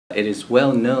It is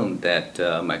well known that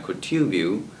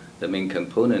microtubule, the main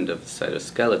component of the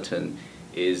cytoskeleton,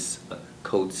 is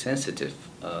cold sensitive.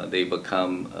 They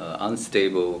become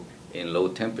unstable in low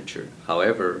temperature.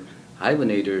 However,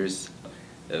 hibernators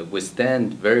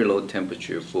withstand very low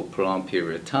temperature for a prolonged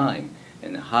period of time,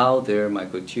 and how their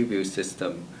microtubule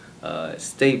system is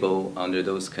stable under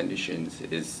those conditions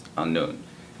is unknown.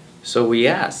 So we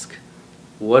ask,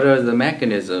 what are the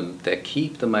mechanisms that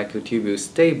keep the microtubule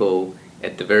stable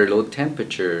at the very low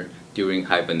temperature during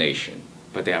hibernation?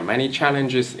 But there are many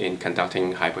challenges in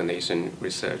conducting hibernation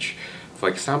research. For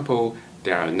example,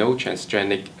 there are no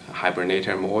transgenic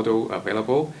hibernator model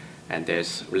available, and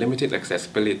there's limited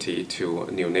accessibility to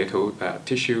neonatal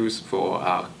tissues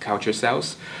for culture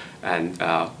cells, and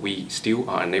we still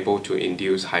are unable to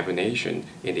induce hibernation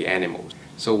in the animals.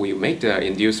 So we make the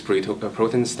induced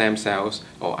protein stem cells,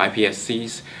 or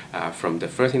iPSCs, from the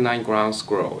 39 ground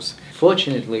squirrels.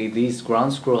 Fortunately, these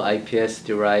ground squirrel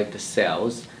iPS-derived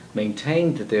cells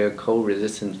maintained their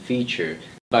cold-resistant feature.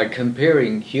 By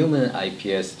comparing human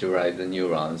iPS-derived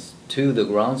neurons to the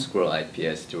ground squirrel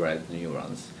iPS-derived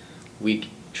neurons, we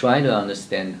try to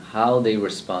understand how they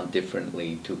respond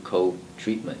differently to cold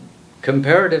treatment.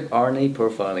 Comparative RNA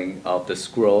profiling of the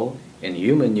squirrel and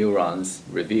human neurons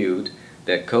revealed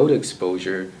that cold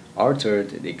exposure altered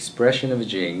the expression of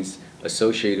genes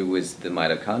associated with the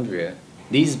mitochondria.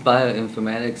 These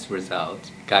bioinformatics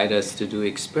results guide us to do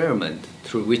experiment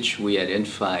through which we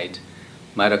identified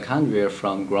mitochondria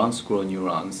from ground squirrel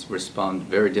neurons respond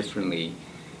very differently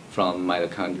from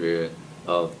mitochondria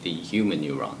of the human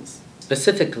neurons.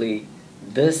 Specifically,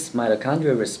 this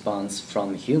mitochondrial response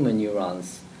from human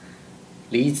neurons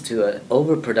leads to an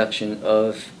overproduction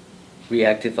of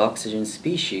reactive oxygen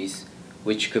species,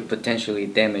 which could potentially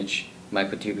damage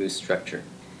microtubule structure.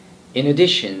 In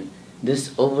addition,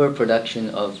 this overproduction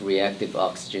of reactive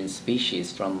oxygen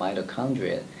species from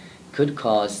mitochondria could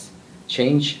cause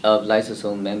change of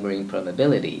lysosome membrane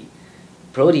permeability.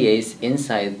 Protease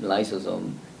inside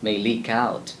lysosome may leak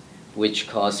out, which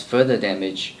cause further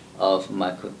damage of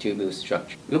microtubule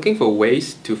structure. Looking for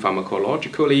ways to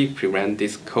pharmacologically prevent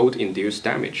this cold-induced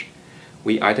damage,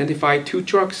 we identified two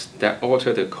drugs that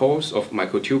alter the course of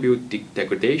microtubule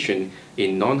degradation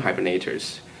in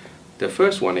non-hibernators. The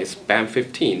first one is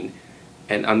BAM15,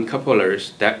 an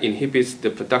uncoupler that inhibits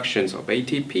the production of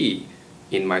ATP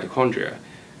in mitochondria,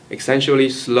 essentially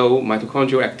slow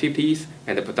mitochondrial activities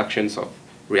and the production of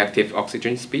reactive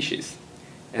oxygen species.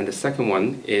 And the second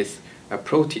one is a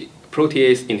protease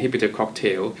inhibitor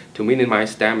cocktail to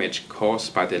minimize damage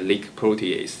caused by the leak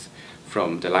protease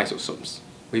from the lysosomes.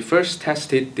 We first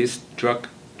tested these drug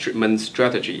treatment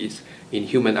strategies in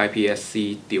human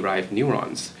iPSC-derived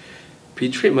neurons.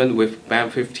 Pretreatment with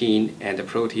BAM15 and the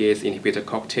protease inhibitor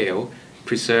cocktail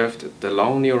preserved the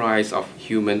long neurites of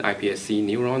human iPSC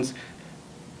neurons.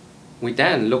 We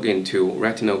then looked into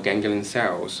retinal ganglion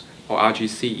cells, or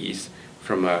RGCs,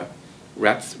 from a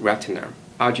rat's retina.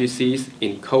 RGCs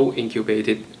in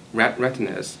co-incubated rat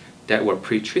retinas that were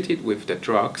pretreated with the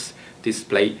drugs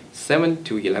displayed 7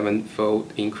 to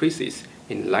 11-fold increases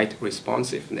in light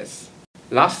responsiveness.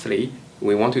 Lastly,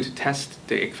 we wanted to test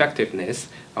the effectiveness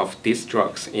of these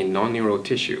drugs in non-neural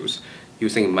tissues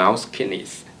using mouse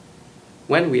kidneys.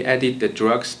 When we added the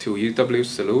drugs to UW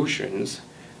solutions,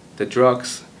 the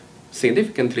drugs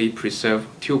significantly preserve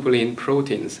tubulin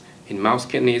proteins in mouse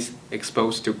kidneys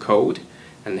exposed to cold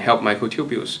and help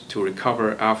microtubules to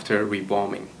recover after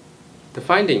rebombing. The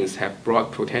findings have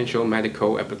broad potential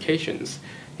medical applications,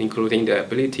 including the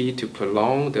ability to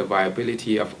prolong the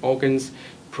viability of organs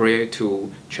prior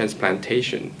to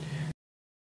transplantation,